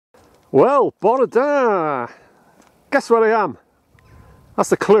Well, Borada! Guess where I am? That's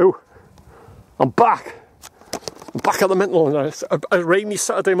the clue. I'm back. I'm back at the Mental. It's a rainy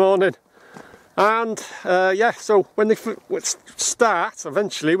Saturday morning. And yeah, so when they start,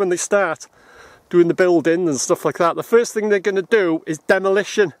 eventually when they start doing the building and stuff like that, the first thing they're going to do is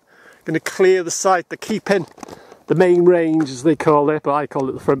demolition. Going to clear the site. They're keeping the main range, as they call it, but I call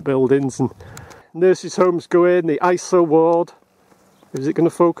it the front buildings. And nurses' homes go in, the ISO ward. Is it going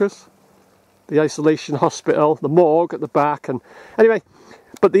to focus? The isolation hospital, the morgue at the back. And anyway,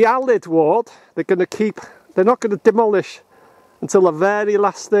 but the Allied ward, they're going to keep, they're not going to demolish until the very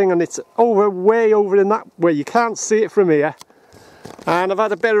last thing, and it's over, way over in that way. You can't see it from here. And I've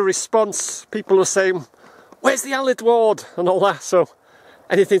had a bit of response. People are saying, where's the Allied ward? And all that. So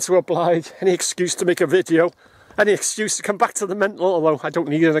anything to oblige, any excuse to make a video, any excuse to come back to the Mental, although I don't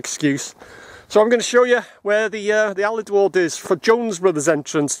need an excuse. So I'm going to show you where the Allied ward is for Jones Brothers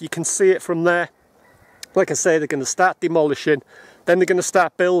entrance. You can see it from there. Like I say, they're going to start demolishing, then they're going to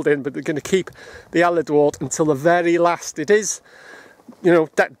start building, but they're going to keep the Allied ward until the very last. It is, you know,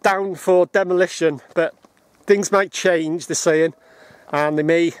 down for demolition, but things might change, they're saying, and they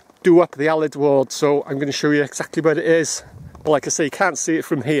may do up the Allied ward. So I'm going to show you exactly where it is. But like I say, you can't see it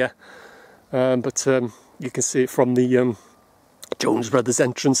from here, but you can see it from the Jones Brothers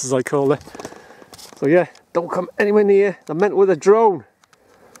entrance, as I call it. So yeah, don't come anywhere near. I meant with a drone.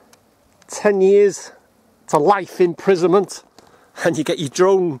 10 years to life imprisonment, and you get your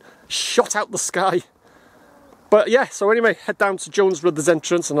drone shot out the sky. But yeah, so anyway, head down to Jones Brothers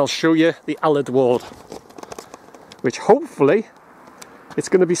entrance and I'll show you the Allied ward, which hopefully it's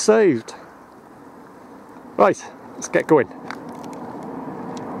going to be saved. Right, let's get going.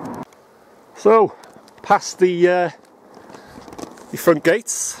 So, past the front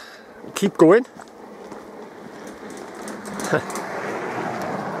gates, keep going.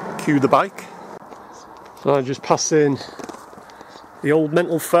 Cue the bike. So I'm just passing the old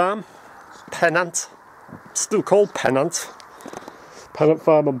Mental farm, Pennant, still called Pennant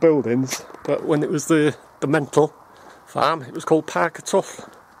Farm and Buildings, but when it was the Mental farm it was called Parker Tuff.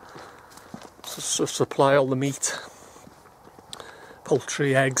 So supply all the meat,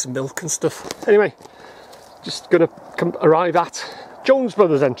 poultry, eggs, milk and stuff. Anyway, just gonna arrive at Jones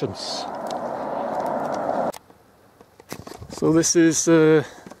Brothers entrance. So this is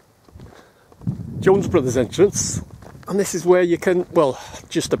Jones Brothers entrance, and this is where you can, well,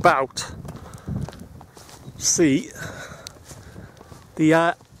 just about see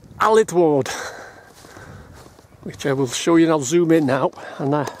the Allied ward, which I will show you, and I'll zoom in now.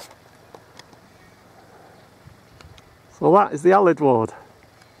 And so that is the Allied ward.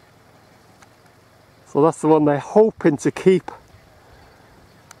 So that's the one they're hoping to keep.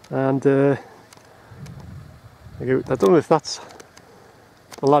 And I don't know if that's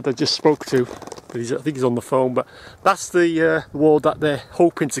the lad I just spoke to, but I think he's on the phone. But that's the ward that they're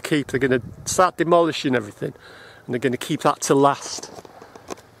hoping to keep. They're going to start demolishing everything, and they're going to keep that to last.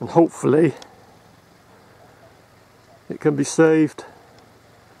 And hopefully it can be saved.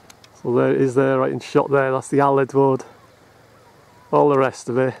 So there it is there, right in shot there. That's the Allied ward. All the rest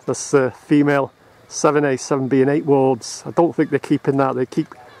of it, that's female 7A, 7B and 8 wards. I don't think they're keeping that. They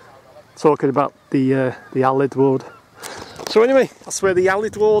keep talking about the Allied ward. So anyway, that's where the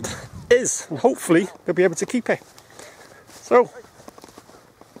Allied ward is, and hopefully they'll be able to keep it. So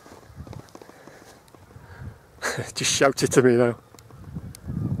just shout it to me now.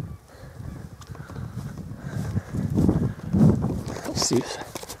 Let's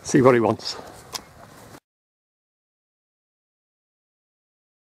see what he wants.